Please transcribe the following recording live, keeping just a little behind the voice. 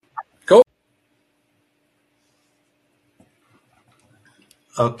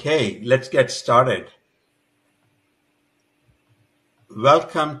Okay, let's get started.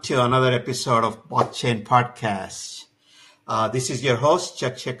 Welcome to another episode of Blockchain Podcast. This is your host,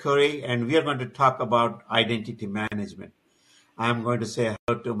 Chuck Shakuri, and we are going to talk about identity management. I'm going to say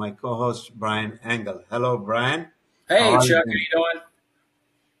hello to my co-host, Brian Engel. Hello, Brian. How Hey are you Chuck, how doing? you doing?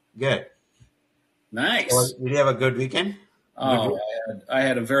 Good. So, Nice. did you have a good weekend? Good Oh, week? I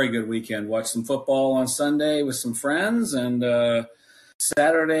had a very good weekend. Watched some football on Sunday with some friends, and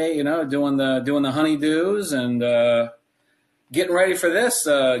Saturday, doing the honeydews and getting ready for this,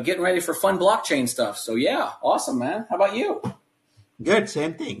 getting ready for fun blockchain stuff. So yeah, awesome, man. How about you? Good,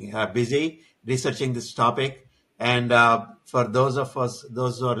 same thing. Busy researching this topic. And for those of us,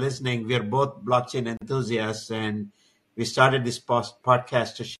 those who are listening, we are both blockchain enthusiasts, and we started this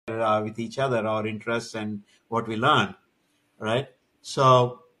podcast to share with each other our interests and what we learn, right?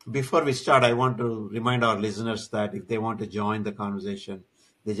 So before we start, I want to remind our listeners that if they want to join the conversation,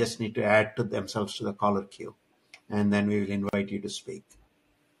 they just need to add to themselves to the caller queue, and then we will invite you to speak.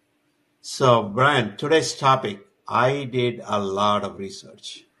 So, Brian, today's topic, I did a lot of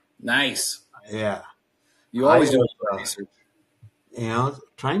research. Nice. Yeah, You I always do was, research.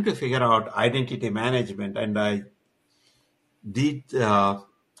 trying to figure out identity management, and I did.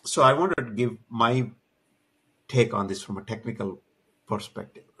 So I wanted to give my take on this from a technical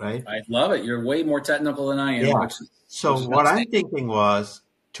perspective, right? I love it. You're way more technical than I am, Yeah. which So is what I'm outstanding. thinking was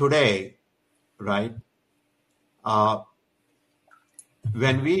today, right? Uh,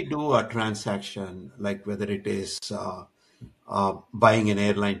 when we do a transaction, like whether it is buying an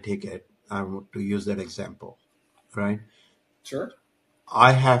airline ticket, I want to use that example, right? Sure.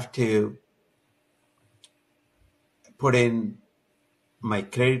 I have to put in my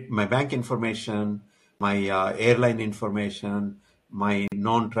bank information, my airline information, my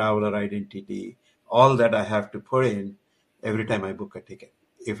non-traveler identity, all that I have to put in every time I book a ticket.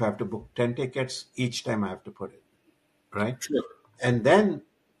 If I have to book 10 tickets, each time I have to put it, right? Sure. And then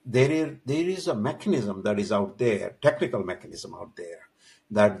there is a mechanism that is out there, technical mechanism out there,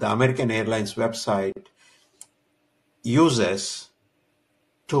 that the American Airlines website uses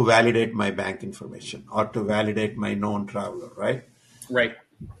to validate my bank information or to validate my non-traveler, right? Right.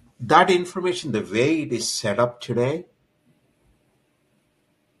 That information, the way it is set up today,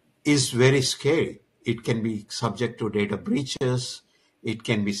 is very scary. It can be subject to data breaches. It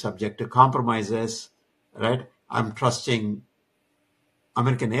can be subject to compromises, right? I'm trusting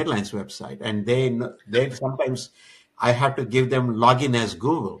American Airlines website, and they sometimes I have to give them login as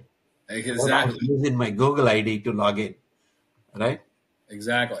Google. Or I'm Exactly. using my Google ID to log in, right?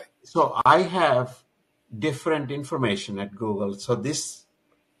 Exactly. So I have different information at Google. So this,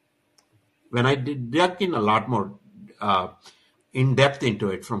 when I dug in a lot more uh, in depth into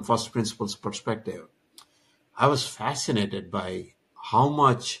it from first principles perspective, I was fascinated by how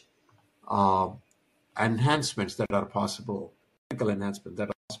much uh, enhancements that are possible, technical enhancements that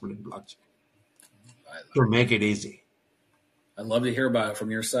are possible in blockchain to make it easy. I'd love to hear about it from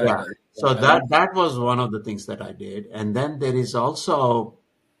your side. Yeah. So I love. that was one of the things that I did, and then there is also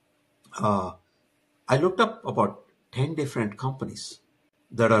uh, I looked up about 10 different companies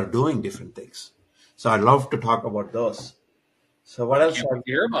that are doing different things. So I'd love to talk about those. So what I else? can't wait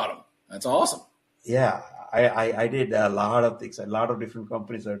to hear about them. That's awesome. Yeah, I did a lot of things. A lot of different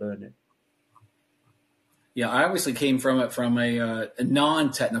companies are doing it. Yeah, I obviously came from it from a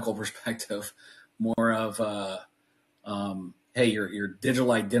non-technical perspective, more of hey, your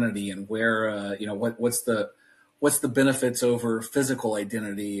digital identity and where what's the benefits over physical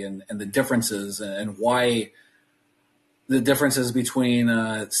identity and the differences and why the differences between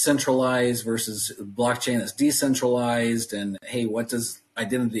centralized versus blockchain that's decentralized, and hey, what does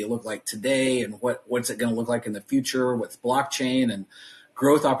identity look like today, and what's it going to look like in the future with blockchain, and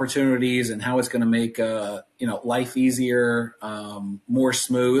growth opportunities, and how it's going to make life easier, more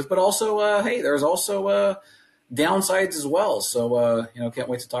smooth, but also hey, there's also downsides as well. So can't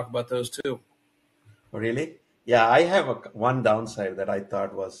wait to talk about those too. Really? Yeah, I have one downside that I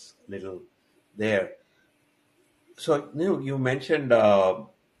thought was little there. So you mentioned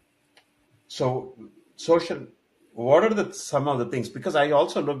so social. What are the some of the things? Because I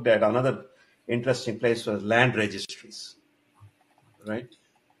also looked at another interesting place was land registries, right?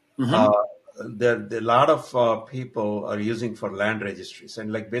 Uh, Hmm. there a lot of people are using for land registries,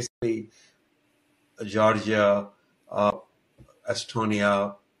 and like basically Georgia, uh,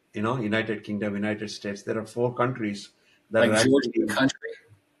 Estonia, United Kingdom, United States. There are four countries that Like are Georgia, the actually, country,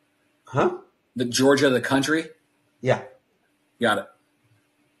 huh? the Georgia, the country. Yeah, Got it.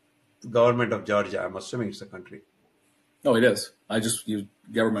 government of Georgia. I'm assuming it's a country. No, it is. I just use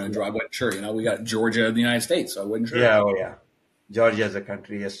government and draw. I wasn't sure. We got Georgia in the United States, so I wasn't sure. Yeah, oh yeah. Georgia as a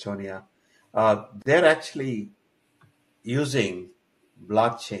country, Estonia, they're actually using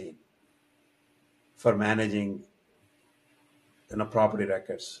blockchain for managing property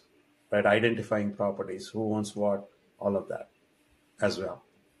records, right? Identifying properties, who owns what, all of that as well.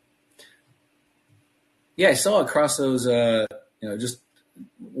 Yeah, I saw across those, just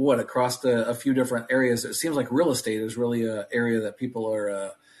across a few different areas. It seems like real estate is really an area that people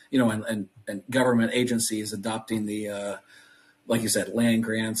are, and government agencies adopting the, like you said, land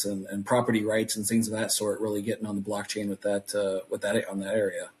grants and property rights and things of that sort, really getting on the blockchain with that on that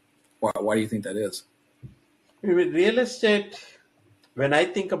area. Why do you think that is? With real estate, when I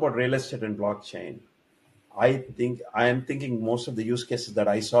think about real estate and blockchain, I am thinking most of the use cases that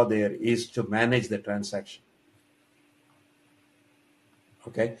I saw there is to manage the transaction.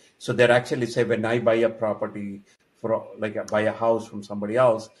 Okay, so they're actually say when I buy a property for buy a house from somebody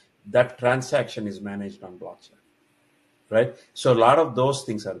else, that transaction is managed on blockchain, right? So a lot of those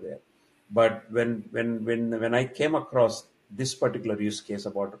things are there. But when I came across this particular use case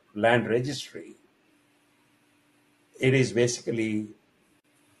about land registry, it is basically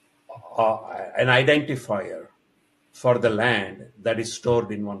an identifier for the land that is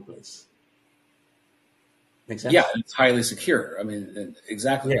stored in one place. Make sense? Yeah, it's highly secure. I mean,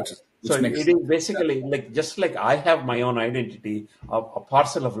 exactly. Yeah. So it is basically just like I have my own identity, a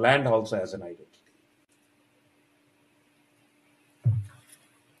parcel of land also has an identity.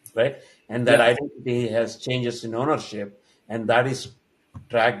 Right? And that identity has changes in ownership, and that is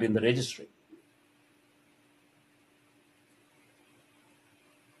tracked in the registry.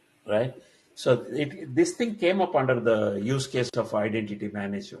 Right? So this thing came up under the use case of identity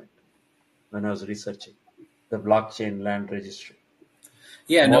management when I was researching the blockchain land registry.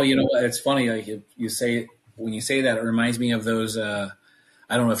 Yeah, no, you know what? It's funny. Like you say, when you say that, it reminds me of those. I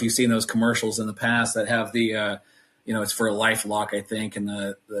don't know if you've seen those commercials in the past that have the, it's for a LifeLock, I think, and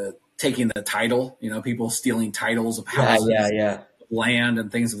the taking the title. People stealing titles of houses, land,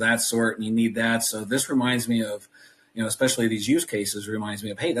 and things of that sort, and you need that. So this reminds me of, especially these use cases. Reminds me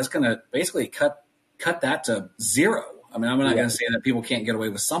of, hey, that's going to basically cut that to zero. I mean, I'm not going to say that people can't get away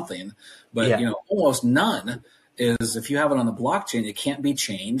with something, but almost none. Is if you have it on the blockchain, it can't be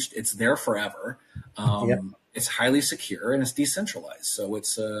changed. It's there forever. It's highly secure and it's decentralized. So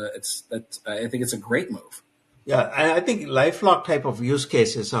I think it's a great move. Yeah, I think LifeLock type of use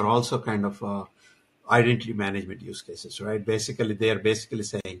cases are also kind of identity management use cases, right? Basically, they are basically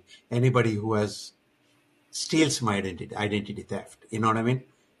saying anybody who steals my identity theft. You know what I mean?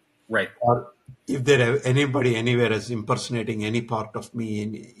 Right. Or if there anybody anywhere is impersonating any part of me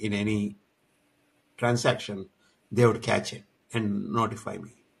in any transaction, they would catch it and notify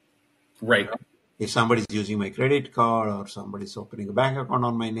me. Right. If somebody's using my credit card or somebody's opening a bank account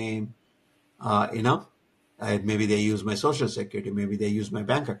on my name, maybe they use my social security, maybe they use my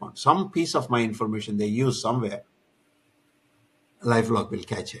bank account. Some piece of my information they use somewhere, LifeLock will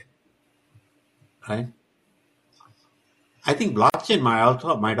catch it. Right? I think blockchain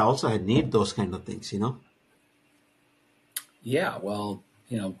might also need those kind of things, Yeah, well,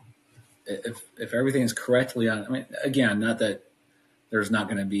 if everything is correctly on, I mean, again, not that there's not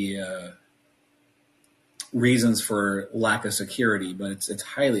going to be reasons for lack of security, but it's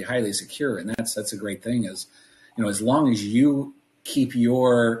highly, highly secure, and that's a great thing. Is as long as you keep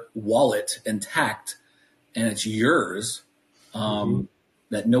your wallet intact and it's yours,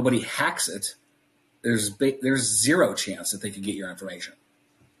 that nobody hacks it, there's zero chance that they could get your information.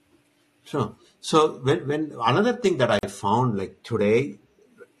 Sure. So when another thing that I found like today,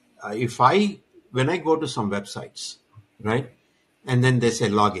 when I go to some websites, right, and then they say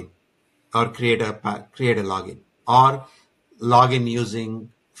login or create a login or login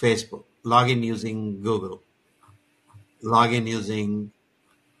using Facebook, login using Google, login using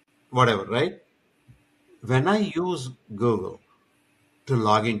whatever, right? When I use Google to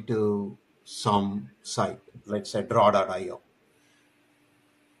log into some site, let's say draw.io,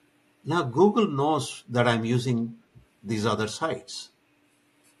 now Google knows that I'm using these other sites.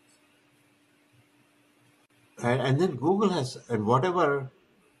 Right? And then Google has, and whatever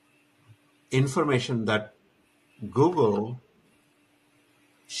information that Google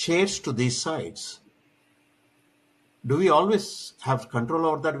shares to these sites, do we always have control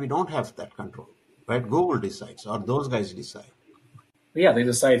over that? We don't have that control, right? Google decides, or those guys decide. Yeah, they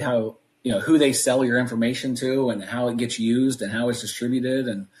decide how, who they sell your information to and how it gets used and how it's distributed.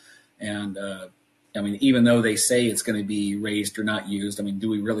 And I mean, even though they say it's going to be raised or not used, I mean, do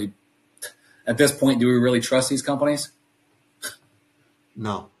we really, at this point, do we really trust these companies?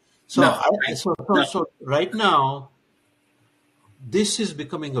 No. So right now, this is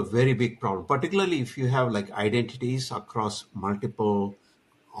becoming a very big problem, particularly if you have like identities across multiple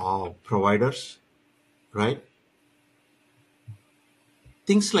providers, right?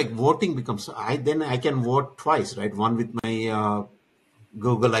 Things like voting becomes then I can vote twice, right? One with my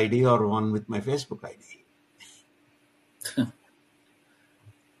Google ID or one with my Facebook ID,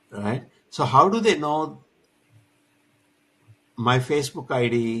 right? So how do they know my Facebook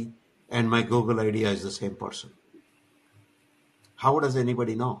ID and my Google ID is the same person? How does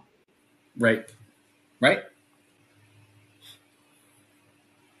anybody know? Right. Right.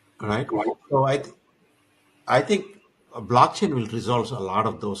 Right. So I think a blockchain will resolve a lot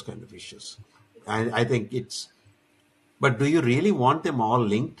of those kind of issues. I think but do you really want them all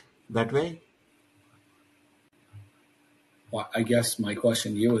linked that way? Well, I guess my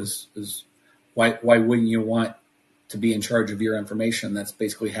question to you is why wouldn't you want to be in charge of your information that's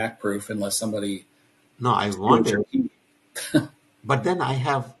basically hack proof unless somebody No, I want steals it. your key? But then I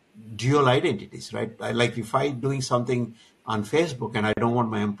have dual identities, right? Like if I doing something on Facebook and I don't want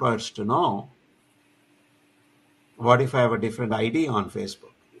my employers to know, what if I have a different ID on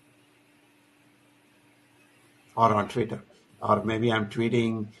Facebook or on Twitter? Or maybe I'm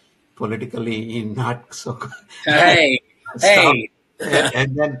tweeting politically in not so Hey, stuff, hey.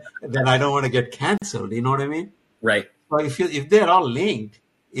 and then I don't want to get canceled. You know what I mean? Right. So if they're all linked,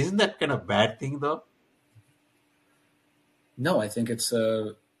 isn't that kind of bad thing though? No, I think it's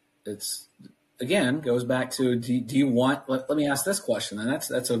again goes back to do you want let me ask this question, and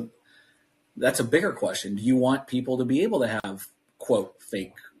that's a bigger question. Do you want people to be able to have quote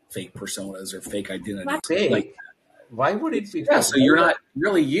fake personas or fake identities? Like, Fake. Why would it be yeah, fake? so you're not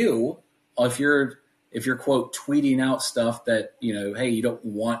really you if you're quote tweeting out stuff that, hey, you don't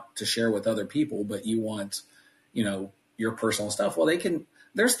want to share with other people, but you want, your personal stuff. Well,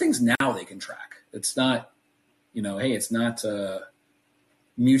 there's things now they can track. It's not, hey, it's not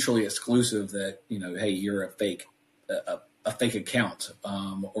mutually exclusive that, hey, you're a fake account,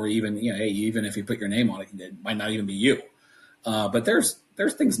 or even, hey, even if you put your name on it, it might not even be you. But there's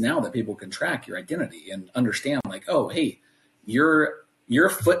things now that people can track your identity and understand, like, oh, hey, your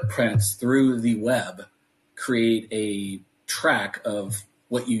footprints through the web create a track of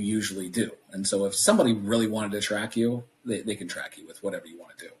what you usually do. And so if somebody really wanted to track you, they can track you with whatever you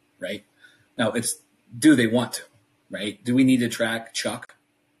want to do, right? Now, do they want to, right? Do we need to track Chuck?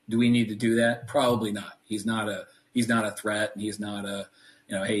 Do we need to do that? Probably not. He's not a threat, and he's not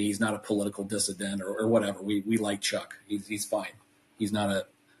hey, he's not a political dissident or whatever. We like Chuck. He's fine. He's not a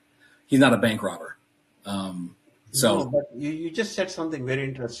bank robber. No, but you just said something very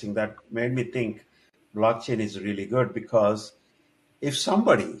interesting that made me think blockchain is really good, because if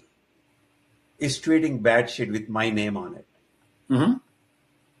somebody is tweeting bad shit with my name on it, mm-hmm.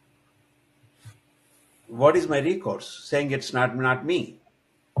 what is my recourse? Saying it's not me.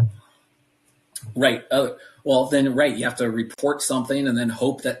 Right. Well, then, right, you have to report something and then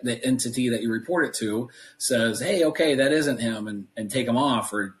hope that the entity that you report it to says, hey, okay, that isn't him, and take him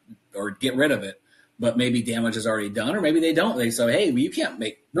off or get rid of it. But maybe damage is already done, or maybe they don't. They say, hey, you can't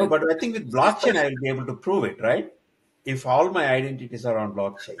make. No, but I think with blockchain, I will be able to prove it, right? If all my identities are on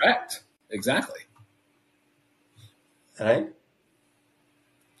blockchain. Correct. Exactly. Right?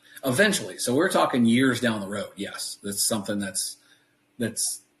 Eventually. So we're talking years down the road. Yes, that's something that's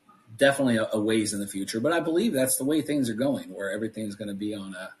definitely a ways in the future. But I believe that's the way things are going, where everything's going to be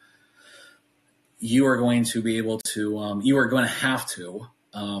on you are going to be able to, you are going to have to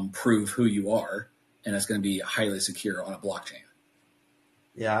prove who you are, and it's going to be highly secure on a blockchain.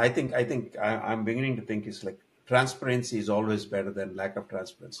 Yeah, I think I'm beginning to think it's like transparency is always better than lack of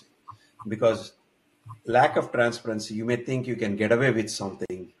transparency, because lack of transparency, you may think you can get away with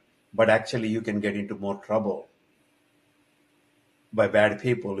something, but actually you can get into more trouble by bad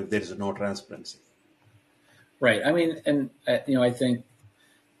people if there is no transparency. Right. I mean, and I think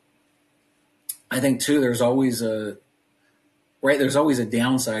too, there's always a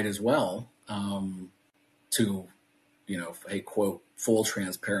downside as well, to, a quote full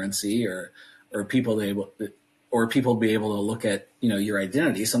transparency or people be able to look at, your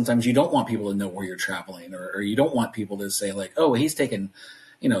identity. Sometimes you don't want people to know where you're traveling, or you don't want people to say like, oh, he's taken,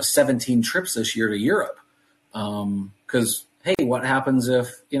 17 trips this year to Europe. 'Cause hey, what happens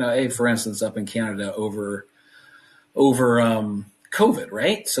if, hey, for instance, up in Canada over COVID,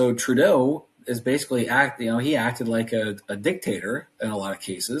 right? So Trudeau is basically he acted like a dictator in a lot of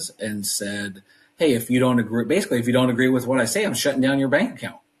cases and said, hey, if you don't agree with what I say, I'm shutting down your bank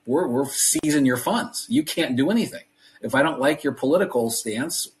account. We're seizing your funds. You can't do anything. If I don't like your political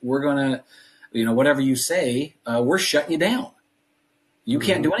stance, we're going to, whatever you say, we're shutting you down. You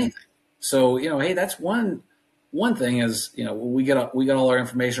can't do anything. So, hey, that's one one thing is, we get all our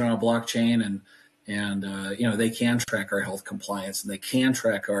information on a blockchain, and they can track our health compliance, and they can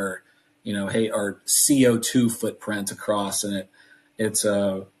track our, hey, our CO2 footprint across, and it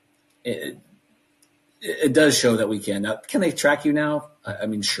does show that we can. Now, can they track you now? I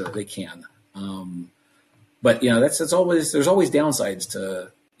mean, sure, they can. But there's always downsides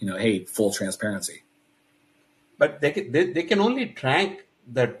to, hey, full transparency. But they can only track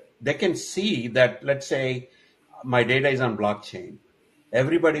that. They can see that, let's say my data is on blockchain.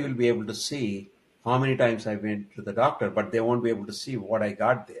 Everybody will be able to see how many times I went to the doctor, but they won't be able to see what I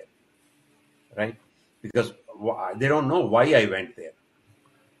got there, right? Because they don't know why I went there.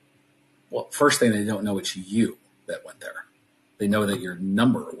 Well, first thing, they don't know it's you that went there. They know that your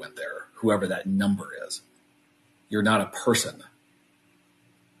number went there, whoever that number is. You're not a person.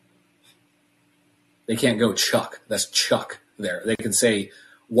 They can't go Chuck. That's Chuck there. They can say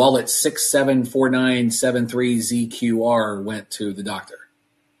wallet 674973ZQR went to the doctor,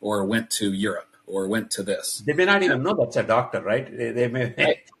 or went to Europe, or went to this. They may not even know that's a doctor, right? They may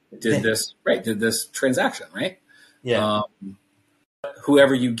did this transaction, right? Yeah.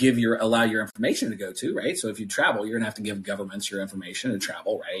 Whoever you allow your information to go to, right? So if you travel, you're gonna have to give governments your information to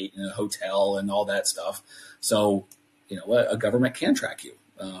travel, right? In a hotel and all that stuff. So a government can track you.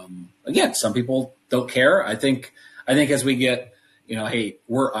 Again, some people don't care. I think as we get, hey,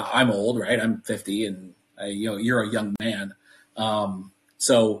 I'm old, right? I'm 50, and you're a young man.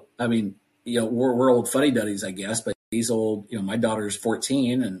 So I mean, we're old fuddy duddies, I guess. But these old, my daughter's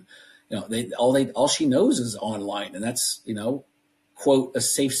 14, and all she knows is online, and that's quote a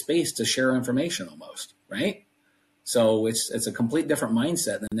safe space to share information almost, right? So it's a complete different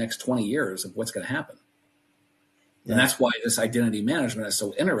mindset in the next 20 years of what's going to happen. Yeah. And that's why this identity management is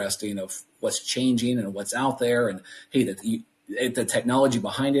so interesting, of what's changing and what's out there. And hey, the technology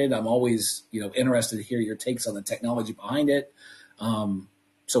behind it, I'm always, interested to hear your takes on the technology behind it.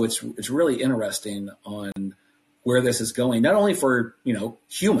 So it's really interesting on where this is going, not only for,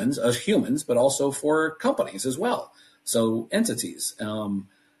 us humans, but also for companies as well. So entities,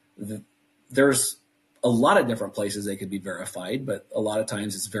 there's a lot of different places they could be verified, but a lot of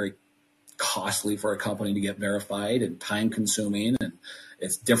times it's very costly for a company to get verified and time consuming, and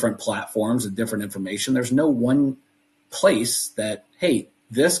it's different platforms and different information. There's no one place that, hey,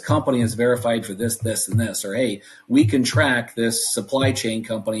 this company is verified for this, this, and this, or hey, we can track this supply chain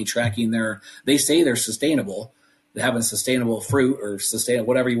company tracking they say they're sustainable, they have a sustainable fruit or sustainable,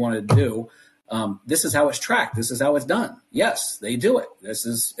 whatever you want to do. This is how it's tracked. This is how it's done. Yes, they do it.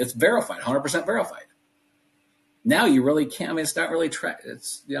 It's verified, 100% verified. Now you really can't. I mean, it's not really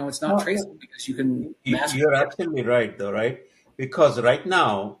it's not traceable, because you can. You're absolutely right, though, right? Because right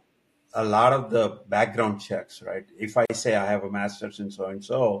now, a lot of the background checks, right? If I say I have a master's in so and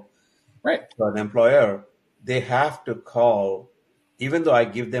so, right, to an employer, they have to call, even though I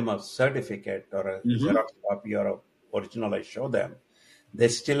give them a certificate or a Xerox copy or a original I show them, they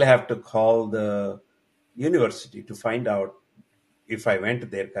still have to call the university to find out if I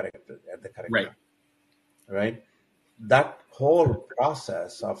went there at the correct time, right? That whole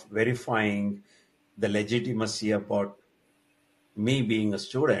process of verifying the legitimacy about me being a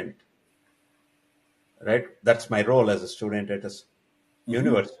student, right? That's my role as a student at a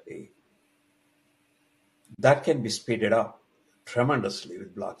university. That can be speeded up tremendously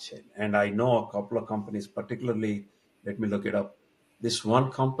with blockchain. And I know a couple of companies, particularly, let me look it up. This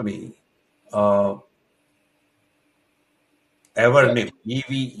one company, Evernym,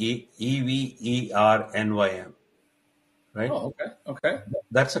 EVERNYM, right? Oh, okay.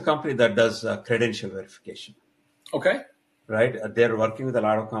 That's a company that does credential verification. Okay. Right? They're working with a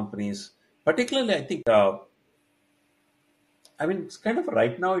lot of companies, particularly, I think, it's kind of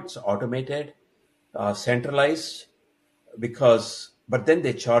right now it's automated, centralized, but then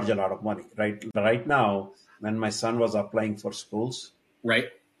they charge a lot of money, right? Right now, when my son was applying for schools, right,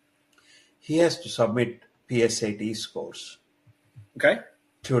 he has to submit PSAT scores. Okay.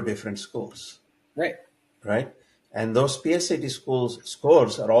 2 different schools. Right. And those PSAT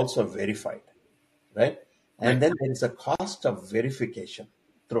scores are also verified, right? And then there is a cost of verification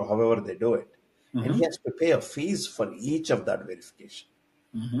through however they do it. And he has to pay a fees for each of that verification.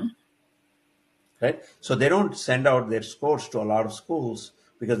 Right? So they don't send out their scores to a lot of schools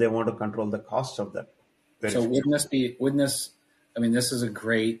because they want to control the cost of that verification. So this is a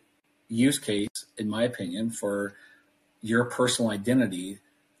great use case, in my opinion, for your personal identity,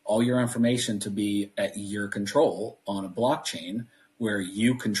 all your information to be at your control on a blockchain where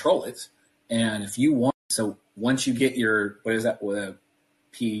you control it. And if you want, so once you get your, what is that, whatever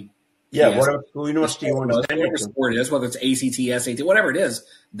university you want to send it to. Score it is, whether it's ACT, SAT, whatever it is,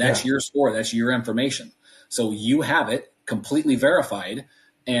 that's your score, that's your information. So you have it completely verified,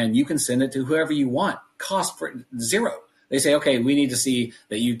 and you can send it to whoever you want. Cost for zero. They say, okay, we need to see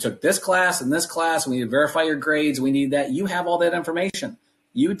that you took this class and this class. We need to verify your grades. We need that. You have all that information.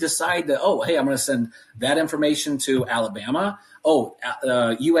 You decide that, oh, hey, I'm going to send that information to Alabama. Oh,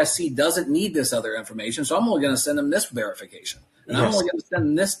 USC doesn't need this other information, so I'm only going to send them this verification. And I'm Yes. only going to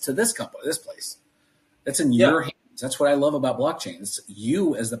send this to this company, this place. That's in Yeah. your hands. That's what I love about blockchains.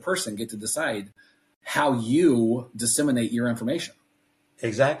 You, as the person, get to decide how you disseminate your information.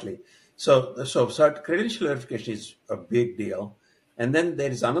 Exactly. So credential verification is a big deal. And then there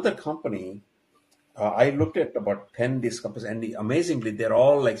is another company. I looked at about 10 these companies, and amazingly, they're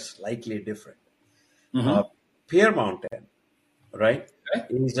all like slightly different. Uh, Mm-hmm. Peer Mountain, right, Okay.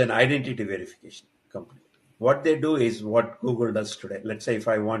 is an identity verification company. What they do is what Google does today. Let's say if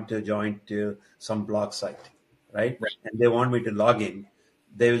I want to join to some blog site, right, Right. and they want me to log in,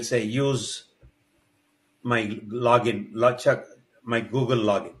 they will say use my login, check my Google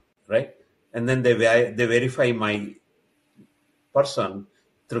login, right, and then they verify my person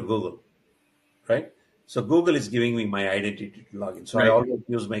through Google, right? So Google is giving me my identity to log in. So I Right. always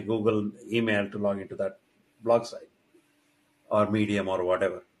use my Google email to log into that blog site or Medium or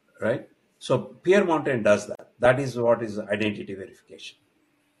whatever, right? So Peer Mountain does that. That is what is identity verification,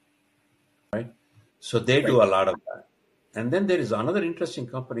 right? So they Right. do a lot of that. And then there is another interesting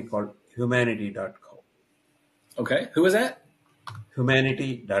company called humanity.co, Okay. Who is that?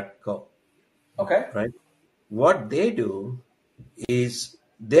 humanity.co, Okay. right? What they do is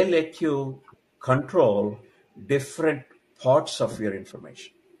they let you control different parts of your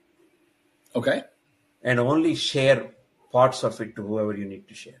information Okay. and only share parts of it to whoever you need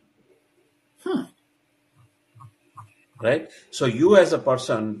to share, Hmm. right? So you as a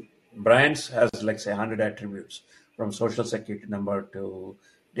person, brands has like say 100 attributes from social security number to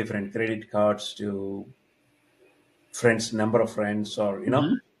different credit cards to friends, number of friends, or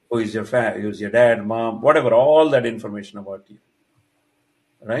Mm-hmm. who is who's your dad, mom, whatever, all that information about you,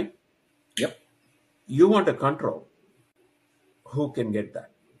 right? Yep. You want to control who can get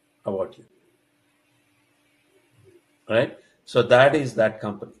that about you, right? So that is that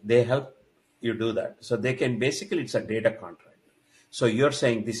company. They help you do that. So they can basically, it's a data contract. So you're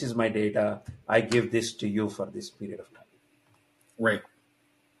saying, this is my data. I give this to you for this period of time, Right.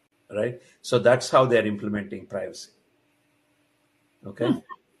 right? So that's how they're implementing privacy. Hmm. Okay.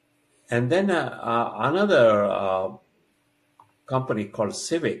 And then another company called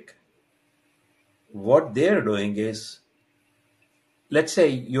Civic, what they're doing is, let's say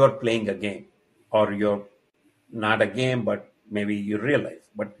you're playing a game or you're not a game, but maybe you real life,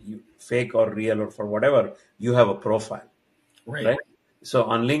 but you fake or real or for whatever, you have a profile, Right. right? So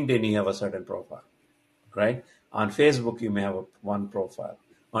on LinkedIn, you have a certain profile, right? On Facebook, you may have one profile.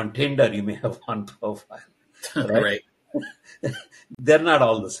 On Tinder, you may have one profile, right? Right. They're not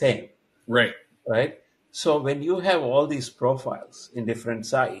all the same, Right. right? So when you have all these profiles in different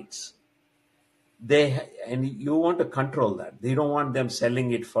sites, and you want to control that. They don't want them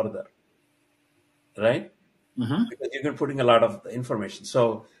selling it further, right? Mm-hmm. Because you're putting a lot of information.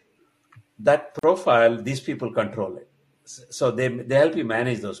 So that profile, these people control it. So they help you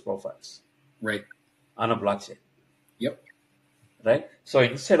manage those profiles Right. on a blockchain, Yep. right? So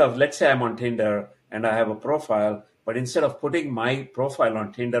instead of, let's say I'm on Tinder and I have a profile, but instead of putting my profile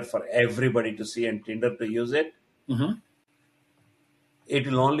on Tinder for everybody to see and Tinder to use it, Mm-hmm. it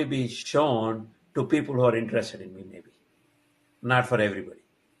will only be shown to people who are interested in me, maybe, not for everybody.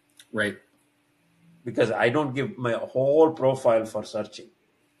 Right. Because I don't give my whole profile for searching,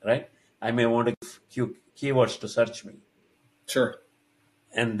 right? I may want to give keywords to search me. Sure.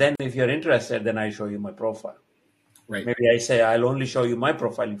 And then if you're interested, then I show you my profile. Right. Maybe I say, I'll only show you my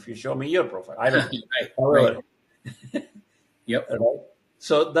profile if you show me your profile. I don't know. Right. Right. However, Yep. right?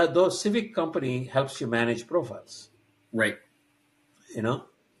 So those civic company helps you manage profiles, Right. you know.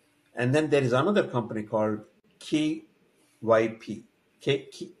 And then there is another company called KeyYP,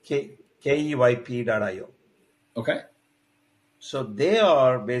 KeyYP.io. Okay. So they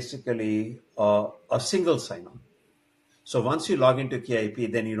are basically a single sign-on. So once you log into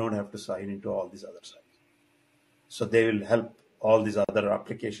KIP, then you don't have to sign into all these other sites. So they will help all these other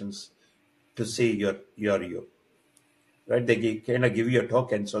applications to see your you, right? They kind of give you a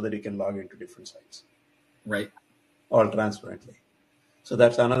token so that you can log into different sites, Right. all transparently. So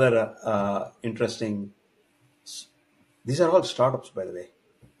that's another interesting. These are all startups, by the way,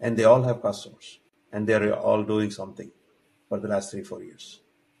 and they all have customers, and they're all doing something for the last 3-4 years.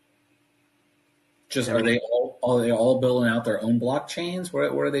 Just I mean, are they all building out their own blockchains?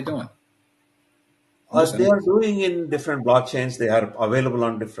 What are they doing? Most They are doing in different blockchains. They are available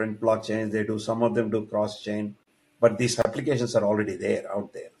on different blockchains. They do, some of them do cross chain, but these applications are already there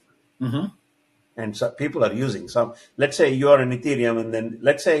out there. Mm-hmm. And so people are using some. Let's say you are in Ethereum, and then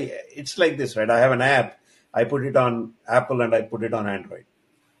let's say it's like this, right? I have an app. I put it on Apple and I put it on Android.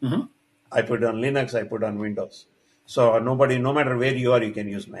 Mm-hmm. I put it on Linux. I put it on Windows. So nobody, no matter where you are, you can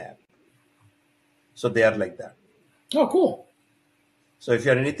use my app. So they are like that. Oh, cool. So if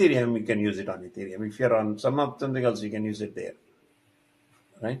you're in Ethereum, you can use it on Ethereum. If you're on something else, you can use it there,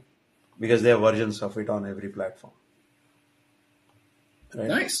 right? Because there are versions of it on every platform, right?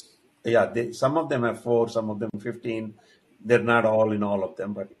 Nice. Yeah, some of them have 4, some of them 15. They're not all in all of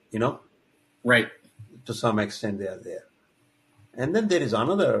them, but Right. to some extent they are there. And then there is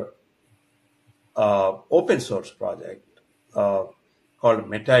another open source project called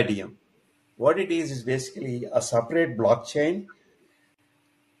Metadium. What it is basically a separate blockchain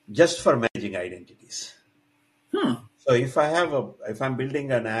just for managing identities. So if I'm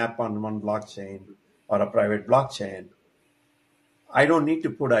building an app on one blockchain or a private blockchain, I don't need to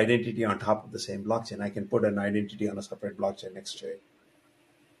put identity on top of the same blockchain. I can put an identity on a separate blockchain next to it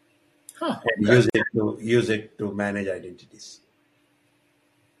and Okay. use it to manage identities,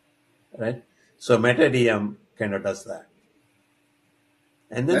 right? So Metadium kind of does that.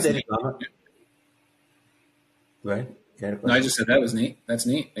 And then That's there is neat. another, right? You had a No, I question? just said that was neat. That's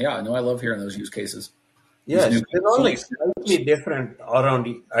neat. Yeah, I know. I love hearing those use cases. These Yes, new they're all like tools. slightly different around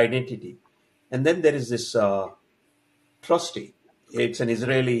the identity. And then there is this Trusty. It's an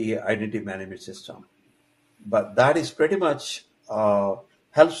Israeli identity management system, but that is pretty much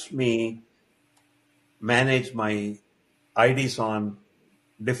helps me manage my IDs on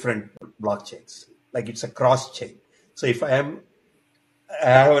different blockchains. Like it's a cross chain. So if I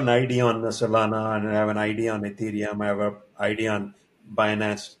have an ID on Solana and I have an ID on Ethereum, I have an ID on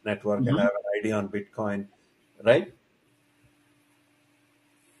Binance Network, and I Mhm. have an ID on Bitcoin, right?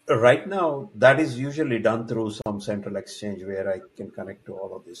 Right now, that is usually done through some central exchange where I can connect to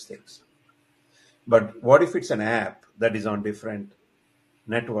all of these things. But what if it's an app that is on different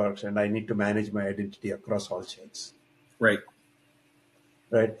networks and I need to manage my identity across all chains, Right.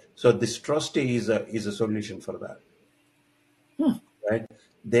 right? So this Trusty is a solution for that, right?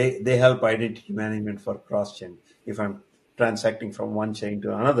 They help identity management for cross chain. If I'm transacting from one chain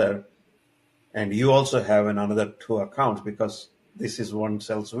to another, and you also have another 2 accounts because this is one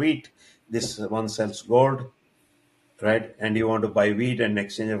sells wheat, this one sells gold, right? And you want to buy wheat and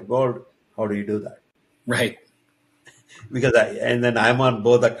exchange of gold. How do you do that? Right. Because and then I'm on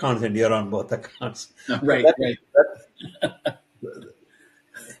both accounts and you're on both accounts. So Right.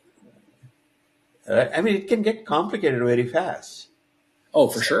 Right. I mean, it can get complicated very fast. Oh,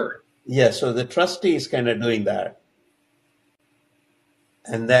 for sure. Yeah, so the trustee is kind of doing that.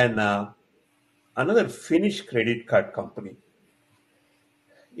 And then another Finnish credit card company,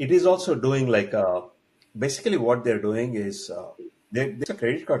 it is also doing like basically what they're doing is they're a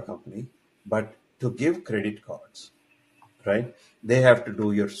credit card company, but to give credit cards, right? They have to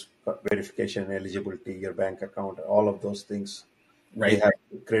do your verification, eligibility, your bank account, all of those things. They Right.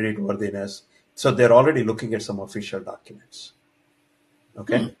 have credit worthiness. So they're already looking at some official documents.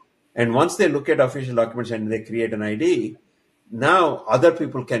 Okay. And once they look at official documents and they create an ID, now other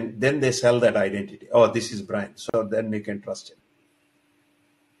people can, then they sell that identity. Oh, this is Brian. So then they can trust him.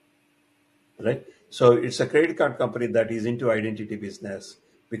 Right. So it's a credit card company that is into identity business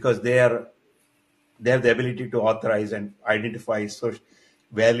because they have the ability to authorize and identify social,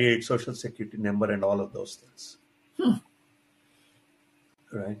 validate social security number and all of those things.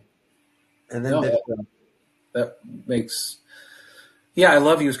 Right. And then No, there's that makes. Yeah, I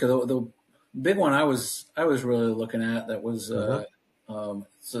love use because the big one I was really looking at that was uh-huh.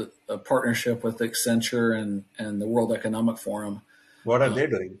 it's a partnership with Accenture and the World Economic Forum. What are they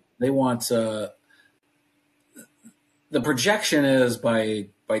doing? They want the projection is by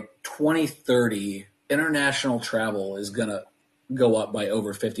 2030 international travel is going to go up by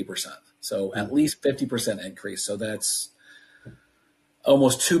over 50%. So at least 50% increase. So that's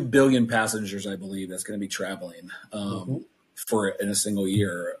almost 2 billion passengers, I believe, that's going to be traveling Mhm. for in a single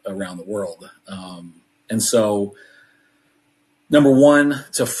year around the world. And so, number one,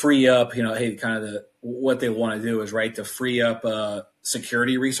 to free up, hey, kind of what they want to do is right to free up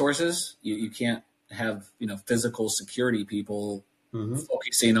security resources. You can't have physical security people Mhm.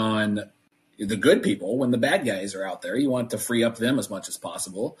 focusing on the good people when the bad guys are out there. You want to free up them as much as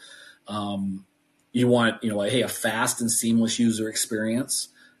possible. You want, like, hey, a fast and seamless user experience.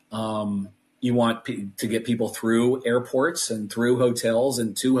 You want to get people through airports and through hotels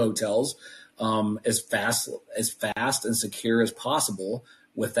and to hotels as fast and secure as possible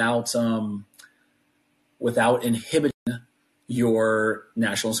without without inhibiting your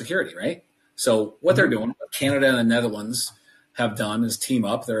national security, right? So what they're doing, what Canada and the Netherlands have done is team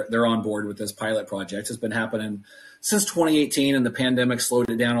up. They're on board with this pilot project. It's been happening since 2018, and the pandemic slowed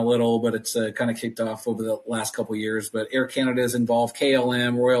it down a little, but it's kind of kicked off over the last couple of years. But Air Canada is involved,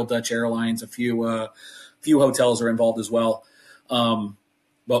 KLM, Royal Dutch Airlines, a few hotels are involved as well.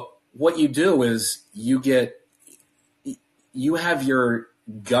 But what you do is you have your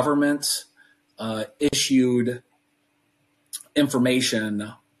government issued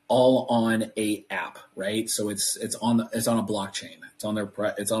information all on a app, right? So it's on a blockchain. It's on a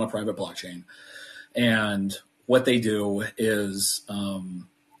private blockchain, and what they do is you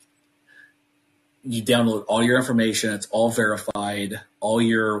download all your information. It's all verified. All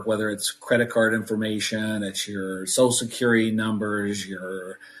your, whether it's credit card information, it's your social security numbers,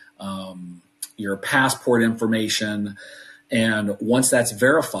 your passport information, and once that's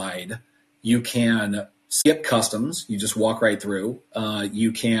verified, you can skip customs. You just walk right through.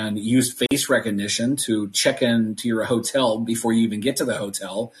 You can use face recognition to check into your hotel before you even get to the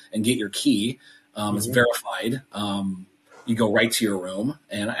hotel and get your key. It's verified. You go right to your room.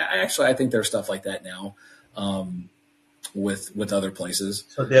 And I think there's stuff like that now with other places.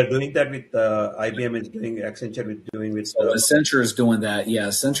 So they're doing that with IBM is doing, Accenture is doing with. So Accenture is doing that. Yeah,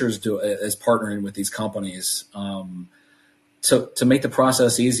 Accenture is partnering with these companies to make the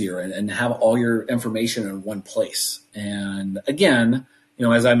process easier and have all your information in one place. And again,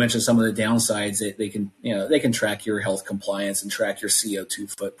 as I mentioned, some of the downsides, they can track your health compliance and track your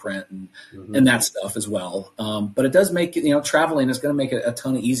CO2 footprint and that stuff as well. But it does make it, traveling is going to make it a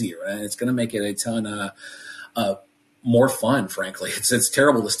ton easier, and it's going to make it a ton more fun. Frankly, it's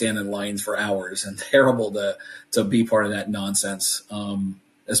terrible to stand in lines for hours and terrible to be part of that nonsense,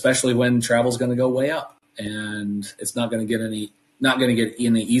 especially when travel is going to go way up. And it's not going to get any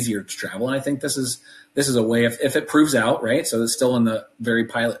easier to travel. And I think this is a way, if it proves out, right? So it's still in the very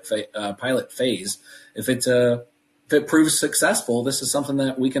pilot phase. If it proves successful, this is something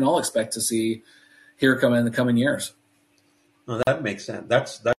that we can all expect to see here come in the coming years. No, that makes sense.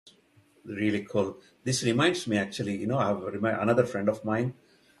 That's really cool. This reminds me, actually, I have another friend of mine.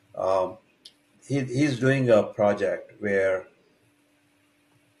 He's doing a project where,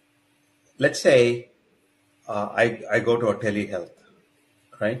 let's say, I go to a telehealth,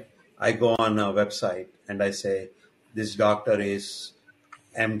 right? I go on a website and I say, this doctor is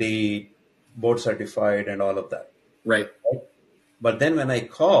MD, board certified, and all of that. Right. But then when I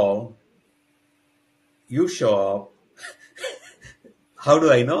call, you show up. How do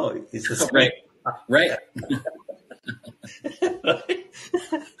I know? Is this right? Right. Right.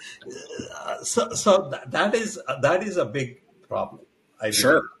 So that is a big problem.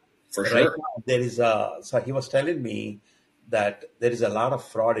 Sure. For sure. Right now, there is so he was telling me that there is a lot of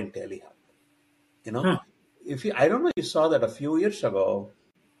fraud in telehealth. I don't know if you saw that a few years ago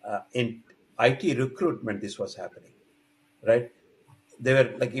in IT recruitment, this was happening, right? They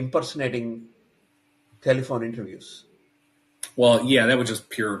were like impersonating telephone interviews. Well, yeah, that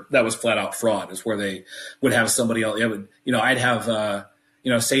was flat out fraud. Is where they would have somebody else. I'd have,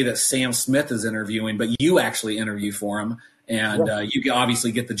 say that Sam Smith is interviewing, but you actually interview for him. And you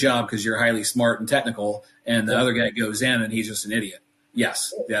obviously get the job because you're highly smart and technical, and the other guy goes in and he's just an idiot.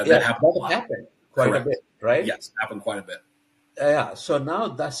 Yes, that happened. That happened quite a bit, right? Yes, happened quite a bit. Yeah. So now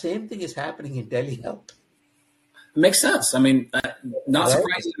the same thing is happening in telehealth. Makes sense. I mean, not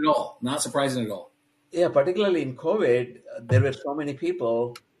surprising at all. Not surprising at all. Yeah, particularly in COVID, there were so many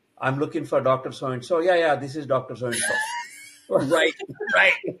people. I'm looking for Dr. So-and-so. Yeah, this is Dr. So-and-so. Right.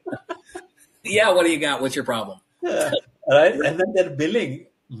 Yeah, what do you got? What's your problem? Yeah, right. And then they're billing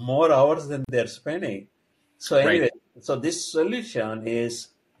more hours than they're spending. So anyway, So this solution is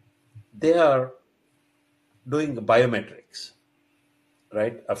they are doing biometrics,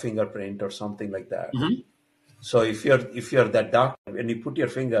 right? A fingerprint or something like that. Mm-hmm. So if you're that doctor, when you put your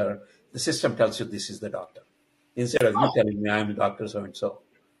finger, the system tells you this is the doctor, instead of you telling me I'm Dr. So-and-so.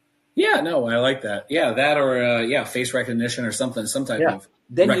 Yeah, no, I like that. Yeah, that or face recognition or something, some type of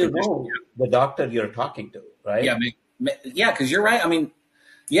then you know the doctor you're talking to, right? Yeah, because you're right. I mean,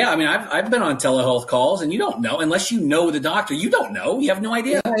 I've been on telehealth calls, and you don't know unless you know the doctor. You don't know. You have no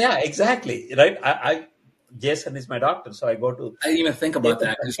idea. Yeah, exactly. Right. Jason is my doctor, so I go to. I didn't even think about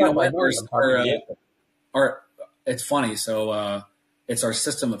that because it's funny. So it's our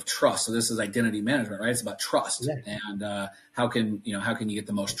system of trust. So this is identity management, right? It's about trust, and how can you get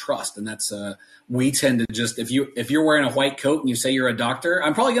the most trust? And that's we tend to just if you're wearing a white coat and you say you're a doctor,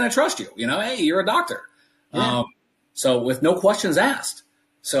 I'm probably going to trust you. Hey, you're a doctor. Yeah. So with no questions asked.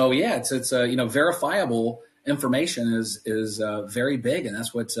 So yeah, it's verifiable, information is very big, and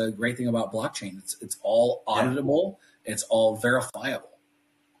that's what's a great thing about blockchain. It's all auditable. It's all verifiable.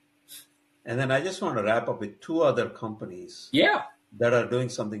 And then I just want to wrap up with two other companies Yeah. that are doing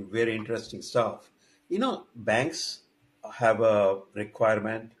something very interesting stuff. Banks have a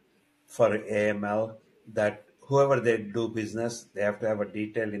requirement for AML that whoever they do business, they have to have a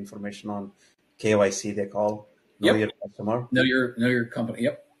detailed information on KYC, they call know Yep. your customer. Know your company.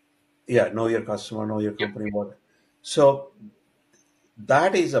 Yep. Yeah, know your customer, know your Yep. company. What? So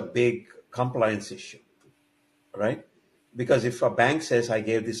that is a big compliance issue, right? Because if a bank says, I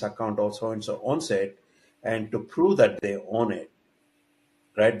gave this account also and so owns it, and to prove that they own it,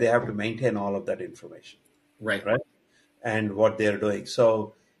 right, they have to maintain all of that information, Right. right? And what they're doing.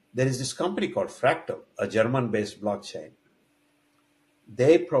 So there is this company called Fractal, a German-based blockchain.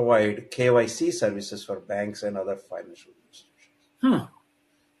 They provide KYC services for banks and other financial institutions. Hmm.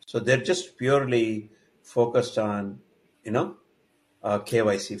 So they're just purely focused on,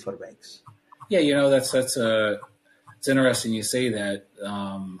 KYC for banks. Yeah, that's it's interesting you say that.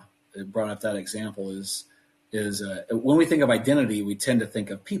 It brought up that example is when we think of identity, we tend to think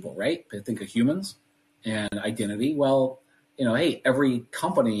of people, right? We think of humans and identity. Well, hey, every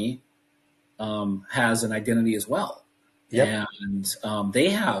company has an identity as well, Yep. and they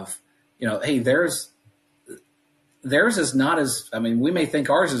have, hey, theirs is not as. I mean, we may think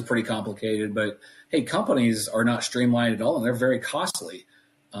ours is pretty complicated, but hey, companies are not streamlined at all, and they're very costly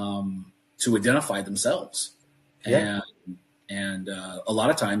to identify themselves. Yep. And a lot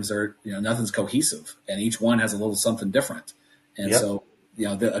of times they're nothing's cohesive, and each one has a little something different. And Yep. so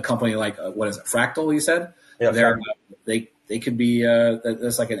a company like what is it, Fractal? You said Yeah. they could be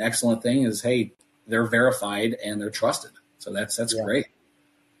that's like an excellent thing. Is hey, they're verified and they're trusted. So that's Yeah. great.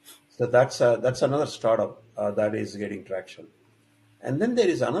 So that's another startup that is getting traction. And then there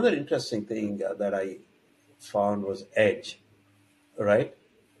is another interesting thing that I found was Edge, right?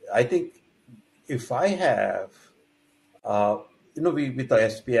 I think if I have, we with the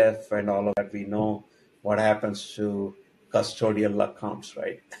SPF and all of that, we know what happens to custodial accounts,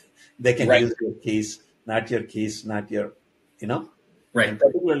 right? They can Right. use your keys, not your, Right. and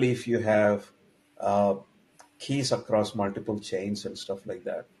particularly if you have uh, keys across multiple chains and stuff like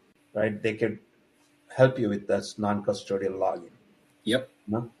that, right? They can help you with this non-custodial login. Yep.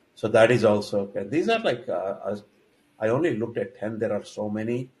 So that is also okay. These are like I only looked at 10. There are so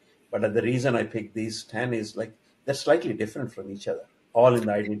many, but the reason I picked these 10 is like they're slightly different from each other, all in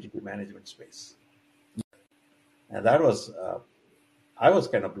the identity management space. And that was I was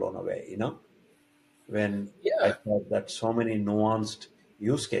kind of blown away, when I Yeah. thought that so many nuanced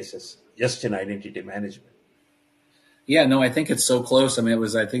use cases just in identity management. Yeah. No, I think it's so close. I mean,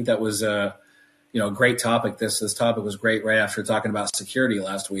 I think that was a great topic. This topic was great right after talking about security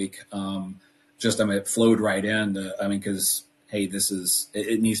last week. It flowed right in. Because hey,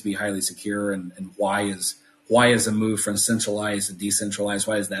 it needs to be highly secure, and why is a move from centralized to decentralized?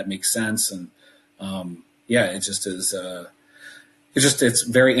 Why does that make sense? And yeah, it just is. It's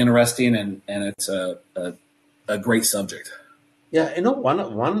very interesting, and it's a great subject. Yeah,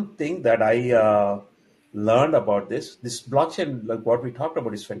 one thing that I learned about this blockchain, like what we talked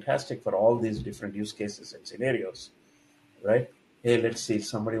about, is fantastic for all these different use cases and scenarios, right? Hey, let's see if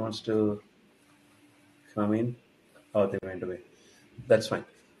somebody wants to come in. Oh, they went away. That's fine.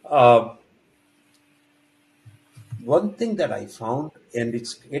 Uh, One thing that I found, and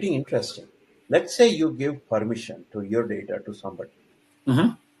it's getting interesting. Let's say you give permission to your data to somebody, Mm-hmm.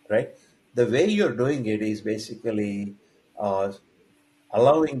 right? The way you're doing it is basically uh,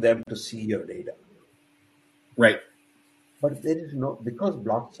 allowing them to see your data. Right. But there is no, because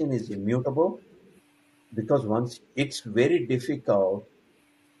blockchain is immutable, because once it's very difficult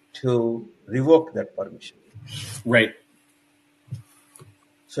to revoke that permission. Right.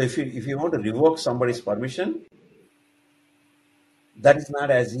 So if you want to revoke somebody's permission, that is not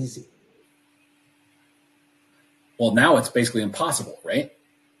as easy. Well, now it's basically impossible, right?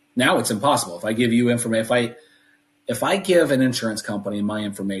 Now it's impossible. If I give you information, if I give an insurance company my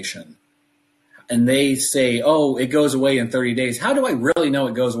information and they say, "Oh, it goes away in 30 days," how do I really know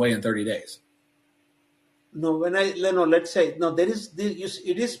it goes away in 30 days? No, let's say no.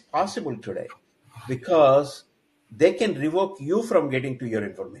 It is possible today because they can revoke you from getting to your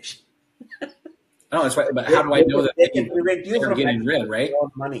information. Oh, that's right. But They, how do I they, know that they can prevent you they're from getting rid? accessing Right. your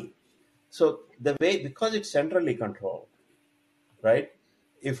own money. So the way, because it's centrally controlled, right?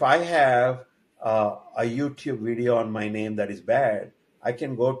 If I have a YouTube video on my name that is bad, I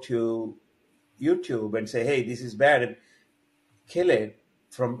can go to YouTube and say, "Hey, this is bad," and kill it.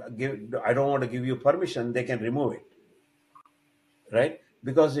 I don't want to give you permission. They can remove it, right?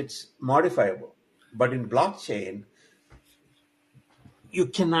 Because it's modifiable. But in blockchain, you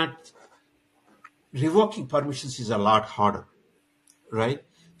cannot, revoking permissions is a lot harder, right?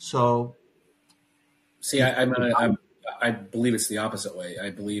 So See, if I believe it's the opposite way. I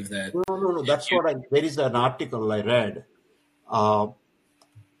believe that no, that's what there is an article I read. Uh,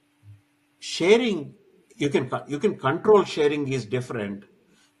 Sharing, you can control sharing is different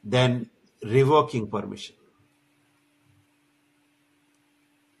than revoking permission.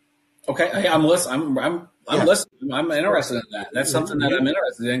 okay, I'm Yeah. listening. I'm So interested in that. That's when, something that I'm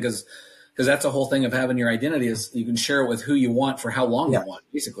interested in because that's the whole thing of having your identity is you can share it with who you want for how long you yeah, want,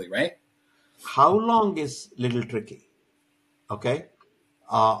 basically, right? how long is little tricky. Okay.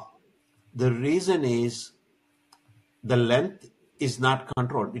 Uh, the reason is the length is not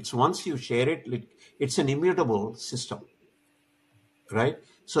controlled. It's once you share it, it's an immutable system, right?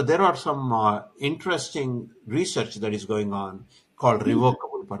 So there are some interesting research that is going on called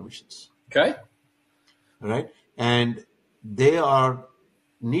revocable permissions, Okay. right? And they are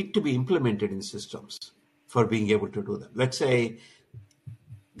need to be implemented in systems for being able to do that. Let's say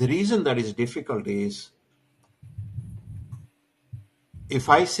the reason that is difficult is if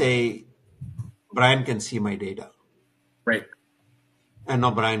I say Brian can see my data, Right. and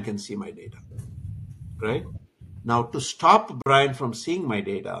now Brian can see my data, right? Now to stop Brian from seeing my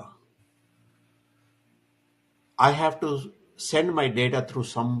data, I have to send my data through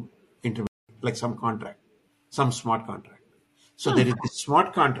some intermediate, like some contract, some smart contract. So there is this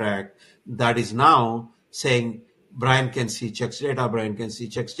smart contract that is now saying Brian can see checks data, Brian can see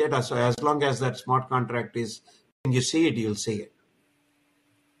checks data. So as long as that smart contract is, when you see it, you'll see it.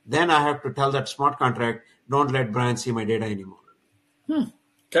 Then I have to tell that smart contract, don't let Brian see my data anymore.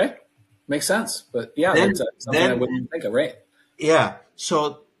 Okay. Makes sense. But yeah, that's something I Then wouldn't think of, right? yeah.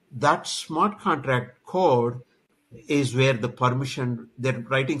 So that smart contract code is where the permission, they're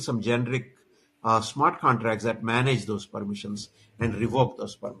writing some generic smart contracts that manage those permissions and revoke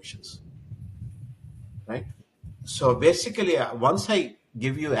those permissions, right? So basically, once I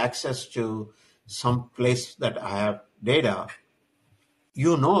give you access to some place that I have data,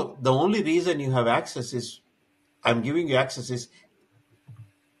 the only reason you have access is I'm giving you access is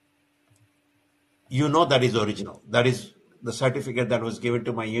that is original. That is the certificate that was given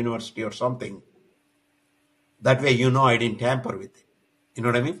to my university or something. That way, I didn't tamper with it. You know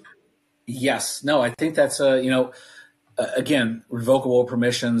what I mean? Yes. No, I think that's again, revocable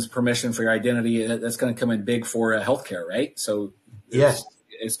permissions, permission for your identity. That's going to come in big for healthcare, right? So Yes.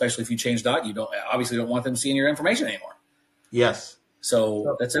 especially if you change dot, you don't want them seeing your information anymore. Yes. So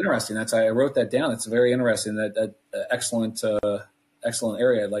So, that's interesting. I wrote that down. It's very interesting. That excellent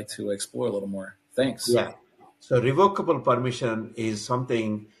area. I'd like to explore a little more. Thanks. yeah. So revocable permission is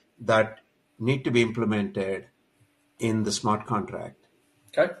something that need to be implemented in the smart contract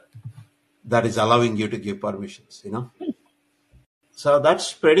Okay. that is allowing you to give permissions. So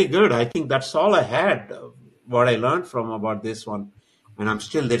that's pretty good. I think that's all I had, what I learned from about this one. And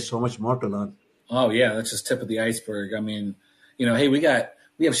there's so much more to learn. Oh yeah, that's just tip of the iceberg. I mean, hey, we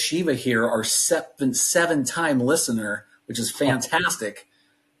have Shiva here, our seven-time listener, which is fantastic.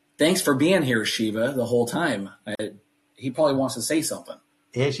 Thanks for being here, Shiva, the whole time. He probably wants to say something.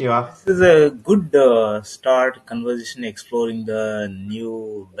 Hey, Shiva. This is a good start conversation exploring the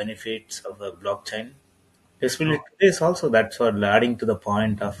new benefits of a blockchain. Especially today's also that's what adding to the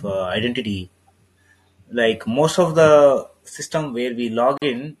point of identity. Like most of the system where we log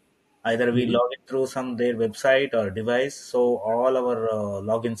in, either we Mhm. log in through some their website or device, so all our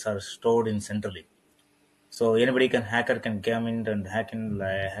logins are stored in centrally. So anybody hacker can come in and hack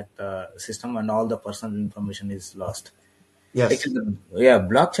the system, and all the personal information is lost. Yes. Actually, yeah,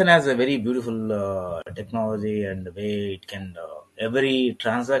 blockchain has a very beautiful technology and the way it can. Every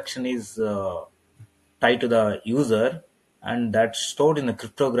transaction is tied to the user, and that's stored in a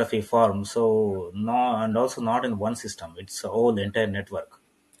cryptography form. So no, and also not in one system. It's a whole entire network.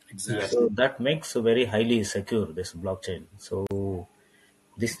 Yes. Exactly. So that makes a very highly secure this blockchain. So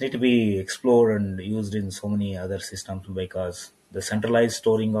this need to be explored and used in so many other systems because the centralized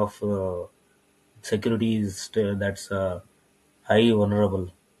storing of security is still that's high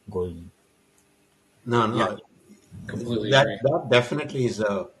vulnerable going. No, Yeah, no. completely That agree. that definitely is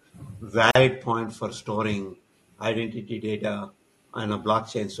a valid point for storing identity data on a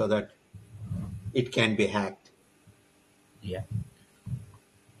blockchain so that it can be hacked. Yeah.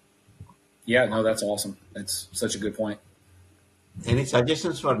 Yeah, no, that's awesome. That's such a good point. Any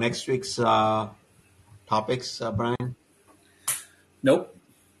suggestions for next week's topics, Brian? Nope.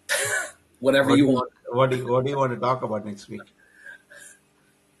 Whatever you want. What do you want to talk about next week?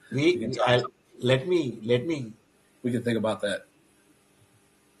 We can We talk. I let me We can think about that.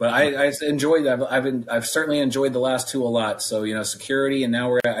 But I enjoyed. I've certainly enjoyed the last two a lot. So security, and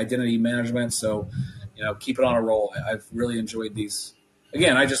now we're at identity management. So keep it on a roll. I've really enjoyed these.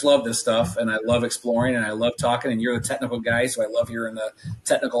 Again, I just love this stuff, and I love exploring, and I love talking. And you're the technical guy, so I love hearing the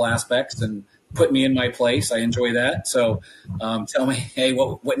technical aspects and put me in my place. I enjoy that. So tell me, hey,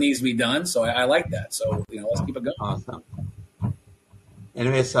 what needs to be done. So I like that. So let's keep it going. Awesome.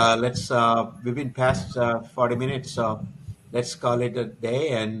 Anyways, we've been past 40 minutes, so let's call it a day,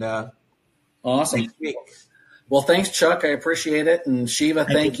 and Awesome. next week. Well, thanks, Chuck. I appreciate it. And Shiva,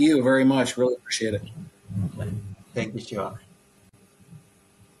 thank you very much. Really appreciate it. Thank you, Shiva.